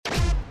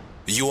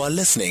You are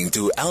listening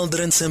to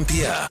Aldrin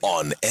Sampear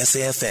on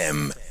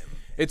SAFM.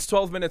 It's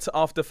 12 minutes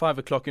after 5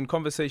 o'clock. In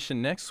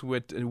conversation next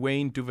with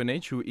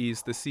Duvenage, who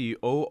is the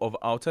CEO of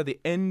OUTA. The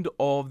end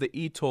of the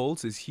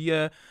e-tolls is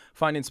here.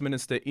 Finance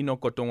Minister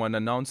Enoch Godongwana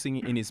announcing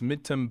in his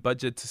midterm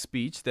budget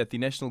speech that the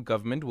national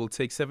government will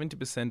take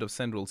 70% of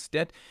Sanral's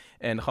debt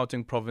and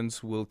Gauteng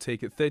province will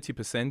take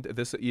 30%.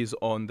 This is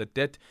on the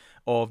debt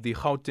of the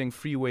Gauteng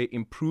Freeway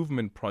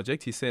Improvement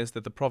Project. He says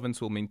that the province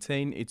will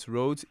maintain its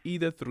roads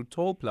either through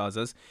toll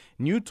plazas,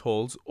 new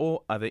tolls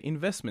or other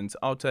investments.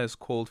 OUTA has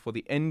called for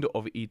the end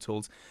of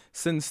e-tolls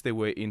since they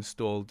were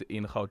installed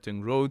in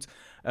Gauteng roads.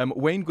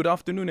 Wayne, good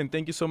afternoon and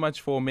thank you so much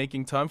for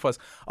making time for us.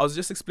 I was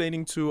just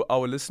explaining to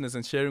our listeners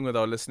and sharing with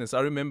our listeners,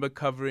 I remember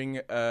covering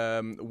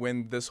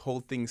when this whole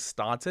thing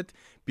started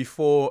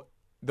before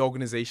the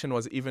organization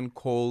was even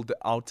called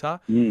OUTA.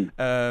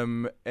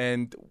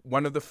 And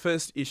one of the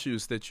first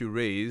issues that you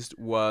raised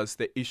was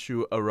the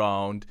issue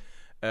around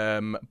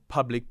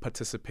public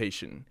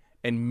participation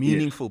and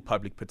meaningful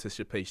public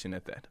participation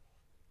at that.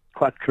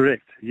 Quite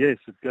correct. Yes,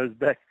 it goes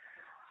back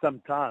some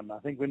time. I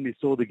think when we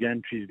saw the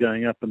gantries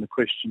going up and the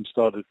questions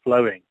started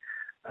flowing,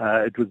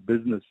 it was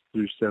business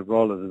through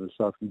Sanral, the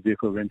South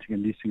Vehicle Renting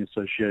and Leasing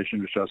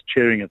Association, which I was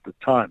chairing at the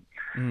time,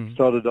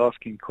 started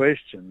asking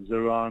questions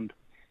around,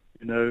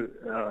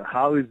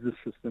 how is the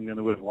system going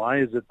to work? Why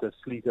is it that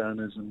fleet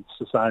owners and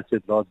society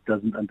at large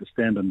doesn't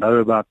understand and know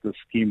about the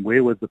scheme?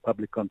 Where was the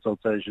public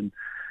consultation?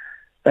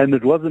 And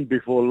it wasn't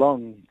before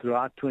long,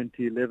 throughout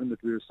 2011,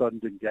 that we were starting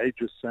to engage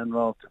with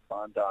Sanral to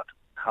find out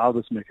how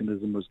this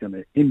mechanism was going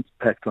to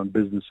impact on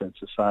business and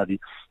society,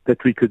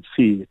 that we could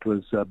see. It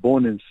was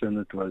born in sin.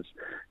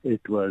 They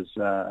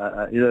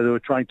were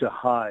trying to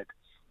hide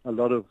a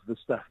lot of the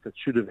stuff that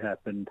should have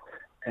happened.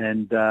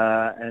 And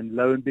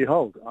lo and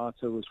behold,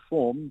 OUTA was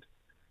formed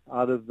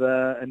out of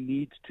a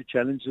need to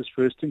challenge this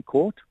first in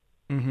court,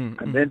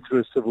 and then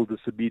through a civil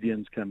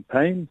disobedience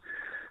campaign.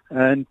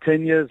 And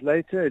 10 years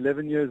later,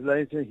 11 years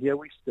later, here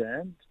we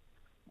stand.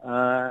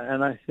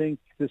 And I think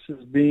this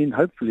has been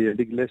hopefully a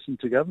big lesson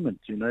to government.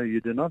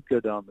 You do not go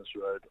down this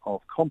road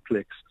of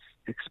complex,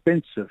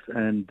 expensive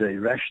and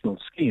irrational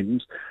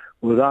schemes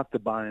without the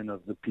buy-in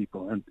of the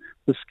people. And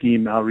the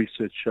scheme, our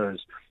research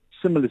shows,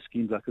 similar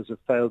schemes like this have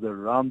failed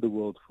around the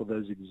world for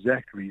those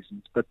exact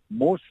reasons, but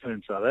more so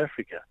in South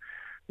Africa.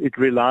 It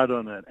relied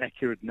on an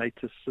accurate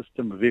NATIS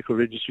system, a vehicle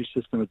registry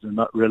system. It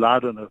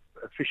relied on an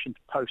efficient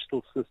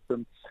postal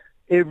system.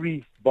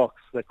 Every box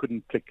they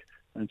couldn't tick.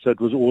 And so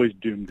it was always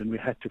doomed, and we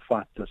had to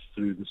fight this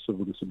through the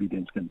civil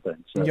disobedience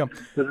campaign. So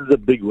This is a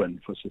big win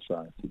for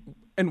society.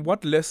 And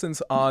what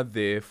lessons are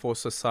there for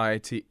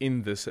society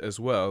in this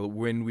as well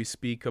when we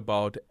speak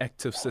about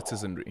active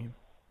citizenry?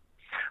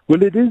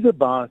 Well, it is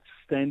about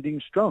standing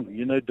strong.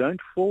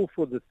 Don't fall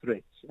for the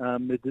threats.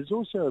 It is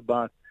also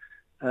about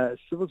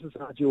civil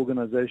society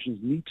organizations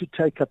need to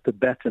take up the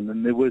baton,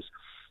 and there was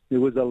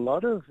a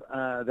lot of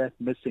that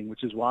missing,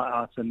 which is why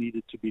OUTA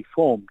needed to be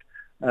formed.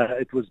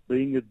 It was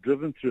being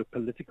driven through a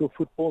political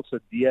football. So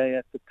DA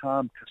at the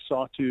time,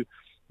 Kasatu,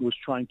 was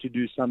trying to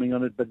do something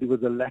on it, but there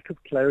was a lack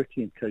of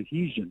clarity and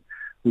cohesion,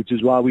 which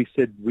is why we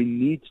said we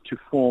need to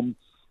form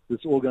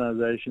this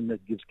organization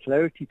that gives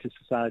clarity to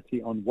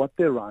society on what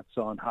their rights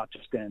are and how to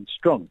stand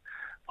strong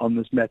on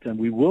this matter, and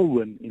we will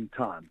win in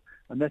time.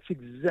 And that's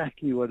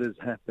exactly what has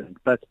happened.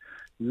 But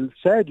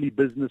sadly,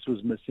 business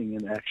was missing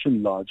in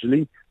action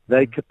largely.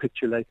 They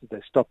capitulated.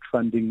 They stopped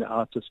funding the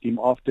OUTA scheme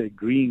after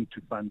agreeing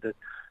to fund it.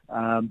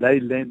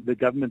 The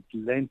government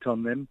lent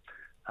on them.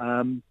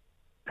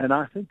 And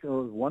I think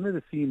one of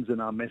the themes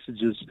in our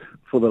messages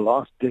for the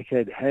last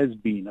decade has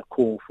been a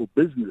call for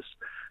business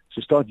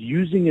to start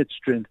using its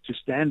strength to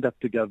stand up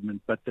to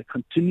government, but they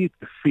continue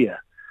to fear.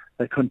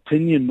 They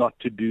continue not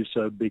to do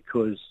so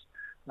because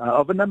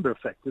of a number of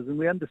factors, and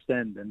we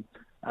understand them.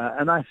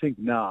 And I think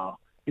now,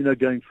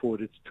 going forward,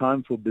 it's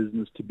time for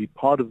business to be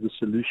part of the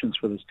solutions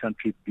for this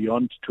country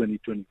beyond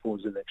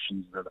 2024's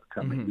elections that are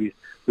coming.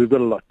 We've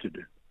got a lot to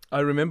do. I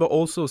remember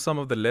also some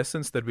of the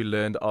lessons that we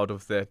learned out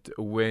of that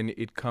when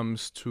it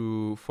comes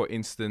to, for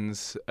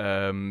instance,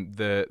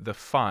 the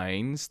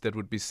fines that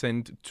would be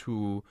sent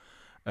to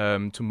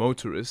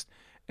motorists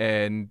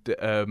and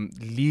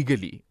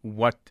legally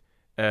what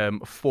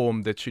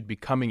form that should be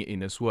coming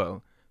in as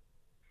well.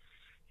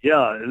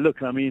 Yeah,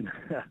 look, I mean,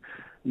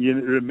 you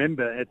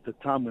remember at the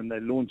time when they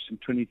launched in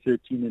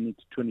 2013 and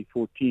into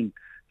 2014,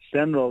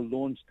 Sanral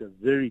launched a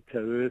very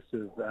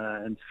coercive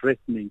and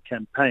threatening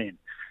campaign.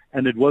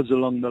 And it was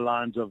along the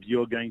lines of,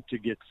 you're going to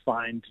get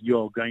fined,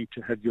 you're going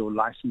to have your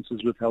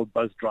licenses withheld,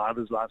 both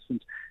driver's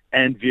license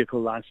and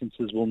vehicle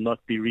licenses will not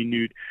be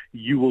renewed.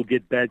 You will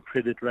get bad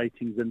credit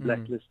ratings and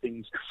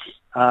blacklistings.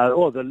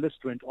 The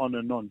list went on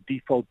and on.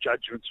 Default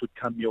judgments would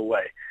come your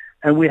way.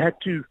 And we had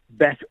to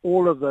bat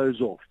all of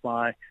those off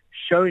by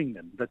showing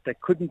them that they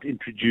couldn't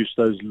introduce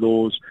those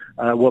laws.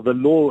 The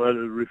law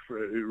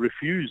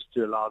refused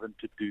to allow them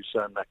to do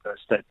so and make those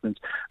statements.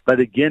 But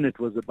again, it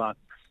was about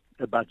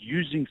about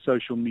using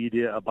social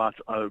media, about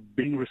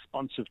being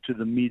responsive to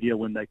the media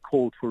when they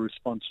called for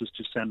responses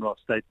to Sanral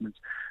statements.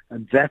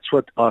 And that's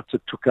what OUTA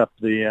took up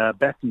the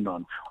baton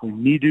on. We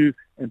need to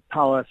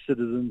empower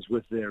citizens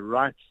with their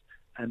rights,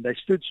 and they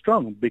stood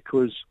strong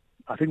because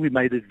I think we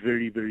made it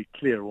very, very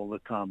clear all the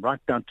time, right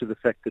down to the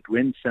fact that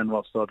when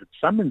Sanral started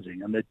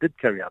summonsing, and they did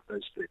carry out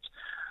those threats,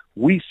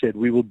 we said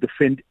we will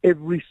defend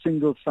every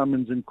single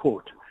summons in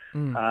court.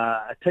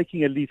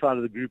 Taking a leaf out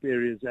of the Group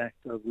Areas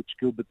Act, of which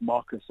Gilbert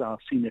Marcus, our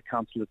senior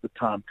counsel at the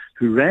time,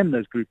 who ran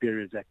those Group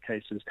Areas Act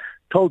cases,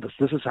 told us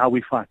this is how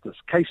we fight this,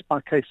 case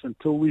by case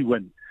until we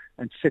win,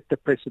 and set the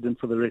precedent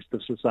for the rest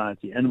of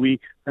society. And we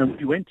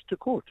went to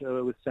court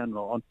with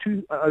Sanral on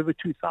over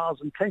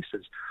 2,000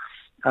 cases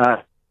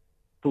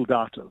pulled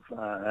out of.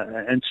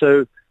 And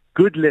so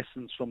good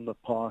lessons from the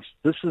past.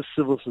 This is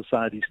civil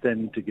society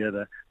standing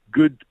together.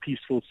 Good,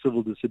 peaceful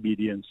civil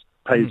disobedience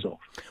pays off.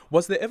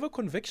 Was there ever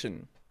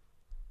conviction?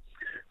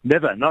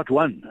 Never, not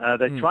one.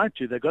 They tried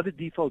to. They got a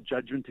default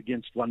judgment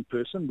against one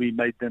person. We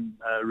made them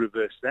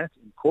reverse that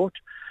in court.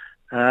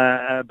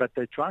 But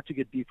they tried to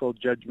get default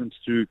judgments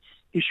through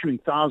issuing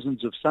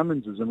thousands of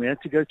summonses. And we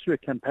had to go through a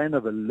campaign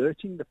of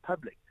alerting the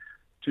public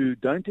to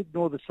don't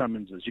ignore the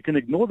summonses. You can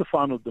ignore the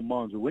final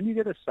demands, but when you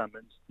get a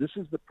summons, this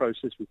is the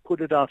process. We put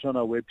it out on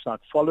our website.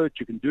 Follow it.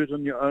 You can do it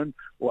on your own,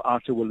 or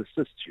OUTA will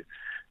assist you.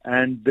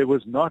 And there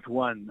was not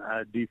one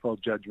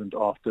default judgment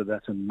after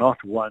that, and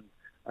not one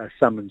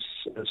summons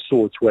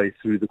saw its way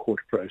through the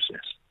court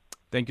process.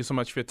 Thank you so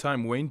much for your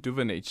time, Wayne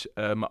Duvenage,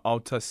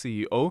 OUTA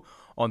CEO,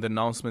 on the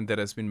announcement that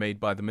has been made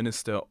by the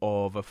Minister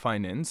of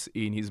Finance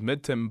in his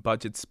midterm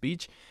budget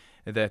speech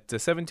that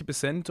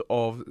 70%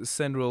 of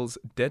Sanral's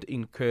debt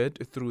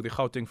incurred through the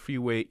Gauteng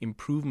Freeway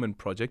Improvement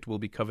Project will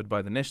be covered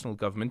by the national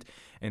government,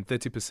 and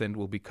 30%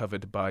 will be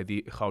covered by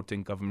the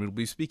Gauteng government. We'll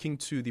be speaking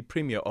to the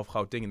Premier of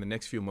Gauteng in the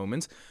next few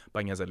moments,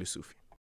 Banyaza Lesufi.